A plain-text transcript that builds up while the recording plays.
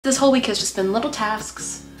This whole week has just been little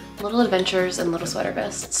tasks, little adventures, and little sweater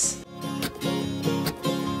vests.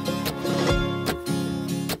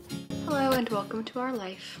 Hello and welcome to our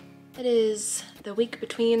life. It is the week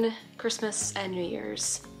between Christmas and New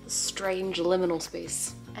Year's, a strange liminal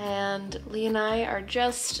space. And Lee and I are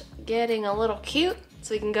just getting a little cute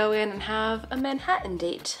so we can go in and have a Manhattan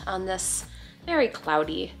date on this very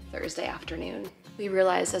cloudy Thursday afternoon. We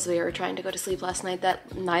realized as we were trying to go to sleep last night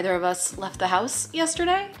that neither of us left the house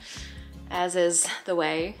yesterday, as is the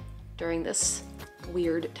way during this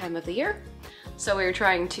weird time of the year. So we were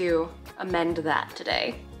trying to amend that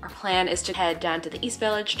today. Our plan is to head down to the East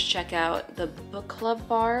Village to check out the book club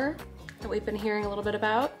bar that we've been hearing a little bit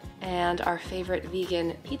about, and our favorite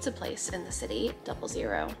vegan pizza place in the city,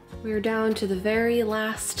 00. We're down to the very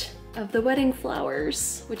last of the wedding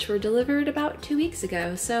flowers, which were delivered about 2 weeks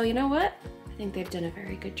ago. So you know what? I think they've done a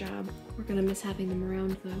very good job. We're gonna miss having them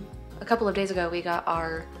around though. A couple of days ago, we got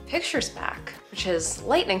our pictures back, which is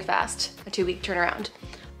lightning fast, a 2-week turnaround.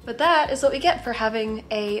 But that is what we get for having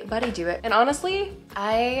a buddy do it. And honestly,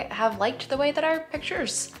 I have liked the way that our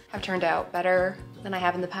pictures have turned out better than I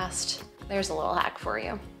have in the past. There's a little hack for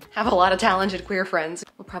you. Have a lot of talented queer friends.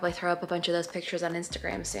 We'll probably throw up a bunch of those pictures on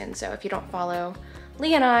Instagram soon. So if you don't follow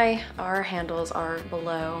Lee and I, our handles are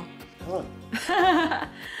below. Hello.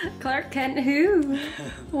 Clark Kent who?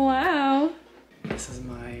 Wow. This is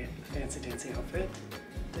my fancy dancy outfit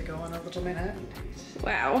to go on a little Manhattan date.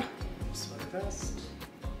 Wow. Sweater vest.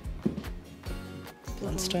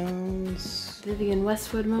 Flintstones. Vivian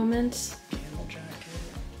Westwood moment. Camel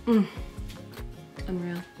jacket.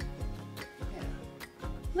 Unreal. Yeah.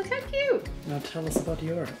 Look how cute. Now tell us about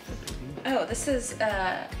your outfit, baby. Oh, this is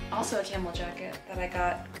also a camel jacket that I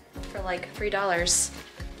got for like $3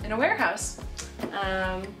 in a warehouse.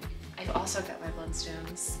 I've also got my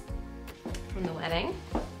Flintstones from the wedding.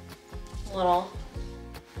 A little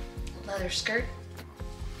leather skirt,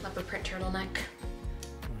 leopard print turtleneck.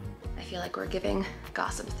 I feel like we're giving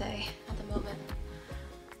Gossip They at the moment.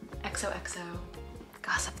 XOXO,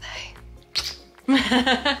 Gossip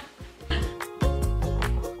They.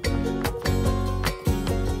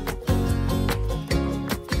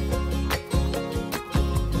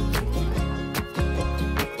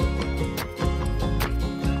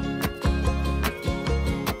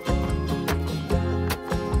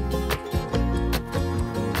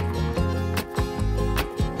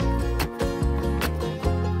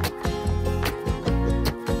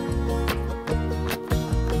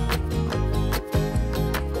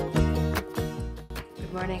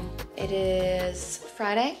 Morning. It is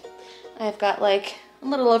Friday. I've got like a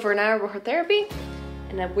little over an hour before therapy,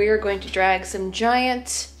 and then we're going to drag some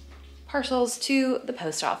giant parcels to the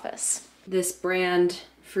post office. This brand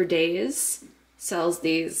for days sells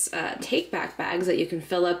these take-back bags that you can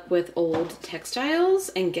fill up with old textiles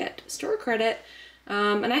and get store credit.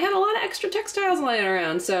 And I had a lot of extra textiles lying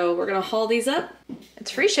around, so we're gonna haul these up.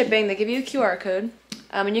 It's free shipping. They give you a QR code,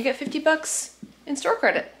 and you get 50 bucks in store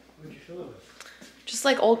credit. What'd you fill it with? Just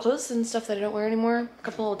like old clothes and stuff that I don't wear anymore. A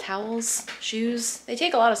couple old towels, shoes. They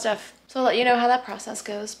take a lot of stuff. So I'll let you know how that process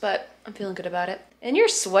goes, but I'm feeling good about it. In your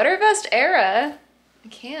sweater vest era, I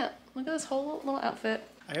can't. Look at this whole little outfit.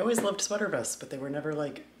 I always loved sweater vests, but they were never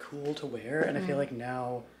like cool to wear, and I feel like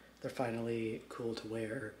now they're finally cool to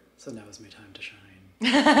wear, so now is my time to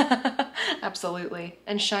shine. Absolutely.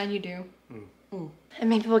 And shine you do. And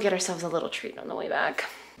maybe we'll get ourselves a little treat on the way back.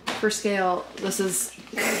 For scale, this is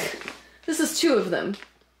 2 of them.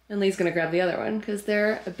 And Lee's gonna grab the other one because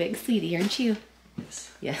they're a big sweetie, aren't you?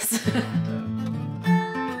 Yes. Yes.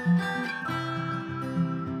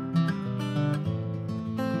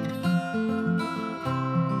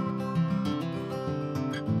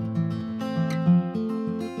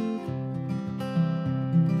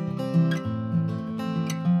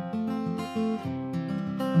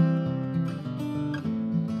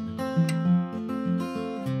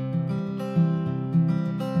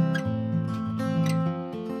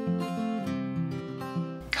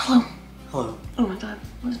 Hello. Hello. Oh my god,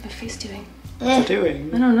 what is my face doing? What's it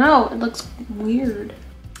doing? I don't know, it looks weird.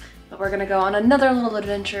 But we're gonna go on another little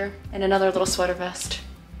adventure in another little sweater vest.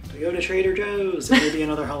 We go to Trader Joe's and maybe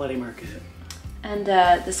another holiday market. And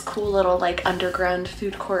this cool little like underground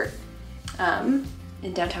food court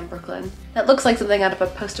in downtown Brooklyn that looks like something out of a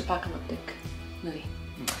post-apocalyptic movie.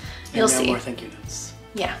 You'll see. More thank you notes.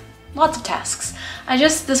 Yeah, lots of tasks.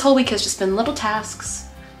 This whole week has just been little tasks,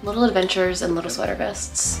 little adventures, and little sweater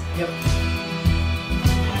vests. Yep.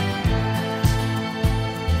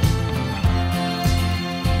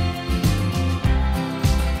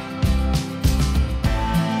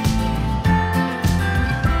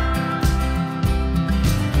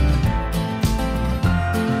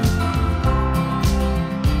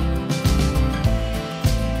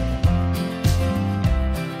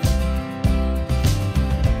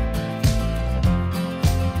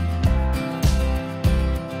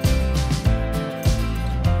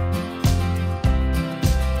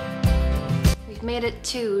 made it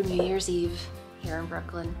to New Year's Eve here in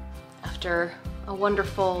Brooklyn after a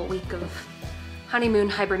wonderful week of honeymoon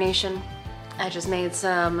hibernation. I just made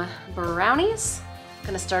some brownies.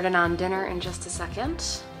 Gonna start it on dinner in just a second,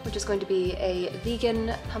 which is going to be a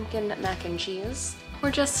vegan pumpkin mac and cheese.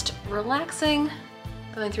 We're just relaxing,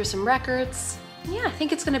 going through some records. Yeah, I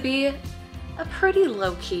think it's gonna be a pretty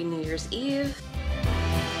low-key New Year's Eve.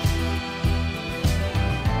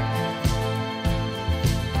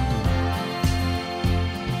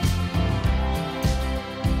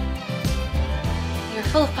 You're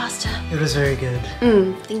full of pasta. It was very good.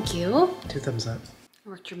 Thank you. 2 thumbs up.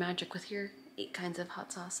 Worked your magic with your 8 kinds of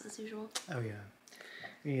hot sauce as usual. Oh yeah.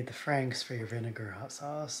 You need the Frank's for your vinegar hot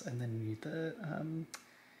sauce, and then you need the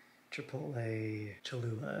Chipotle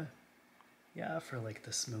Cholula, yeah, for like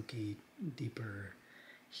the smoky, deeper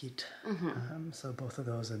heat. So both of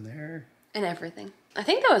those in there. And everything. I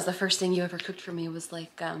think that was the first thing you ever cooked for me was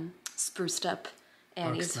like spruced up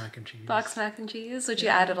Annie's Box mac and cheese. Box mac and cheese, which you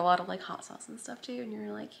added a lot of like hot sauce and stuff too, and you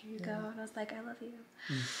were like, here you go. And I was like, I love you.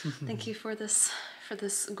 Thank you for this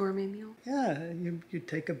gourmet meal. Yeah, you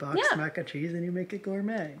take a box mac and cheese and you make it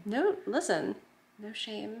gourmet. No, listen, no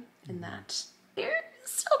shame in that. We're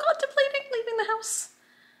still contemplating leaving the house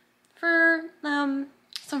for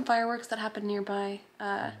some fireworks that happen nearby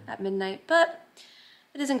at midnight, but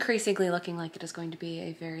it is increasingly looking like it is going to be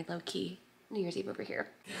a very low-key New Year's Eve over here.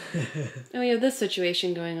 And we have this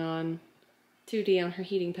situation going on. 2D on her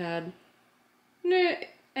heating pad.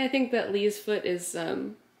 I think that Lee's foot is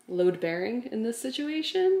load-bearing in this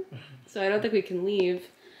situation, so I don't think we can leave.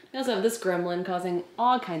 We also have this gremlin causing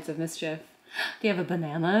all kinds of mischief. Do you have a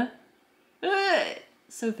banana?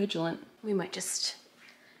 So vigilant. We might just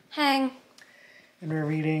hang. And we're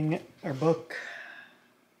reading our book,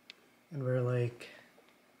 and we're like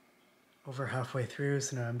over halfway through,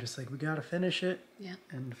 so now I'm just like, we gotta finish it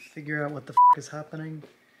and figure out what the is happening.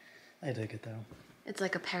 I dig it though. It's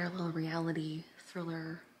like a parallel reality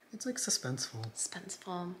thriller. It's like suspenseful.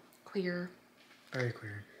 Suspenseful, queer. Very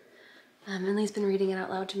queer. And Lee's been reading it out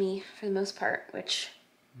loud to me for the most part, which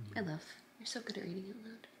I love. You're so good at reading it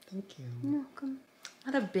loud. Thank you. You're welcome.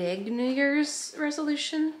 Not a big New Year's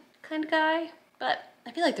resolution kind of guy, but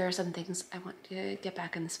I feel like there are some things I want to get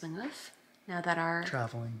back in the swing of now that are...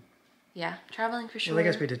 Traveling. Yeah, traveling for sure. Well, I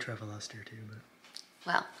guess we did travel last year too, but...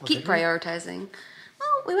 Well, keep prioritizing.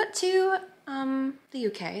 Well, we went to the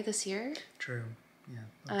UK this year. True, yeah.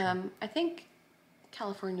 Okay. I think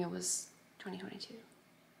California was 2022.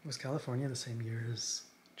 Was California the same year as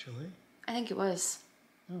Chile? I think it was.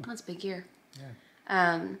 Oh. That's a big year.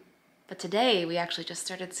 Yeah. But today we actually just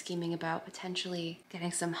started scheming about potentially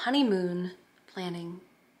getting some honeymoon planning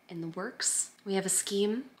in the works. We have a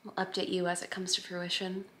scheme. We'll update you as it comes to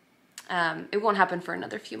fruition. It won't happen for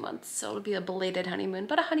another few months, so it'll be a belated honeymoon,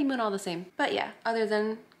 but a honeymoon all the same. But yeah, other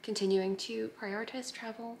than continuing to prioritize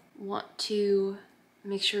travel, want to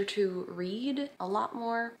make sure to read a lot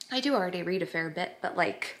more. I do already read a fair bit, but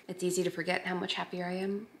like, it's easy to forget how much happier I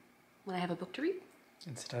am when I have a book to read.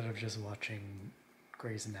 Instead of just watching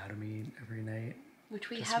Grey's Anatomy every night. Which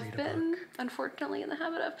we have been, unfortunately, in the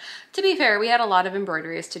habit of. To be fair, we had a lot of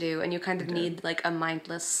embroideries to do, and you kind of need like a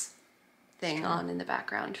mindless thing on in the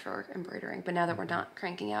background for embroidering. But now that we're not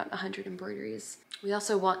cranking out 100 embroideries, we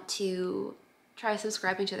also want to try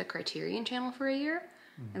subscribing to the Criterion channel for a year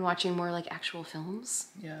and watching more like actual films.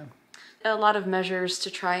 Yeah. A lot of measures to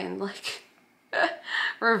try and like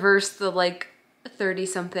reverse the like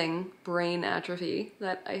 30-something brain atrophy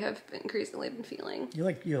that I have increasingly been feeling.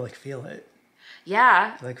 You feel it.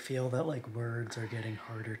 Yeah. You like feel that like words are getting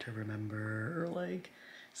harder to remember, or like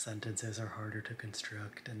sentences are harder to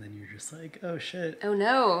construct, and then you're just like, oh shit. Oh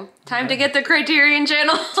no. Time to get the Criterion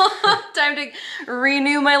channel. Time to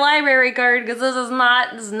renew my library card, because this is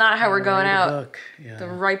not how we're going out. Yeah. The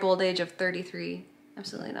ripe old age of 33.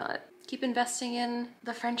 Absolutely not. Keep investing in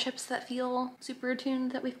the friendships that feel super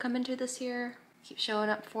attuned that we've come into this year. Keep showing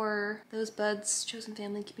up for those buds, chosen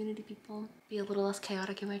family, community people. Be a little less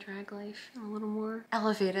chaotic in my drag life. A little more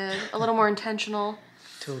elevated, a little more intentional.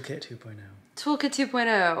 Toolkit 2.0. Toolkit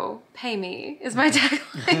 2.0. Pay me is my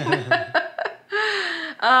tagline.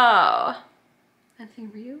 Oh. Anything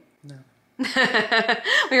for you? No.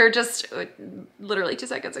 We were just literally 2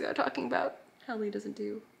 seconds ago talking about how Lee doesn't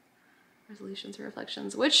do resolutions or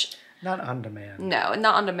reflections, which... Not on demand. No,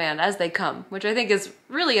 not on demand, as they come, which I think is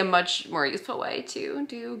really a much more useful way to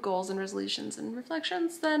do goals and resolutions and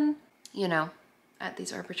reflections than, you know, at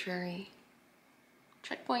these arbitrary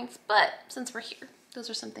checkpoints. But since we're here, those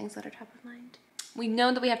are some things that are top of mind. We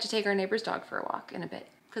know that we have to take our neighbor's dog for a walk in a bit,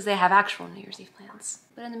 because they have actual New Year's Eve plans.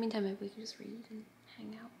 But in the meantime, maybe we can just read and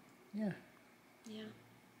hang out. Yeah. Yeah.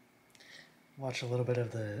 watch a little bit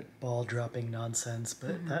of the ball dropping nonsense,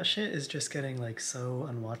 but that shit is just getting like so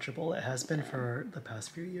unwatchable. It has been for the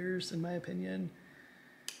past few years, in my opinion.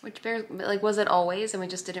 Which like, was it always and we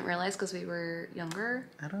just didn't realize because we were younger?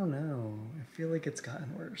 I don't know. I feel like it's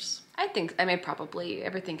gotten worse. I mean, probably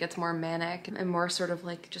everything gets more manic and more sort of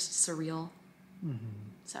like just surreal.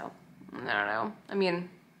 So, I don't know. I mean,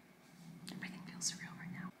 everything feels surreal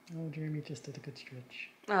right now. Oh, Jeremy just did a good stretch.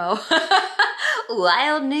 Oh,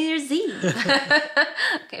 wild New Year's Eve.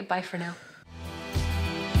 Okay, bye for now.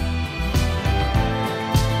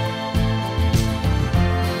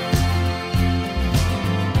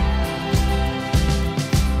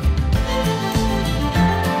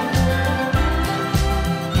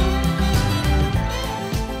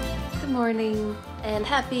 Good morning and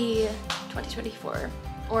happy 2024,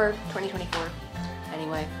 or 2024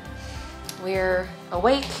 anyway. We're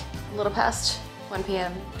awake a little past 1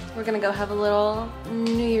 p.m. We're gonna go have a little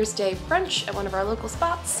New Year's Day brunch at one of our local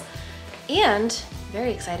spots. And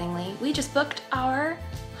very excitingly, we just booked our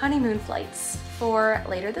honeymoon flights for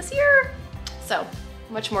later this year. So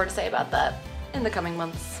much more to say about that in the coming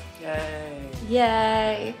months. Yay!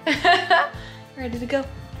 Yay! Ready to go.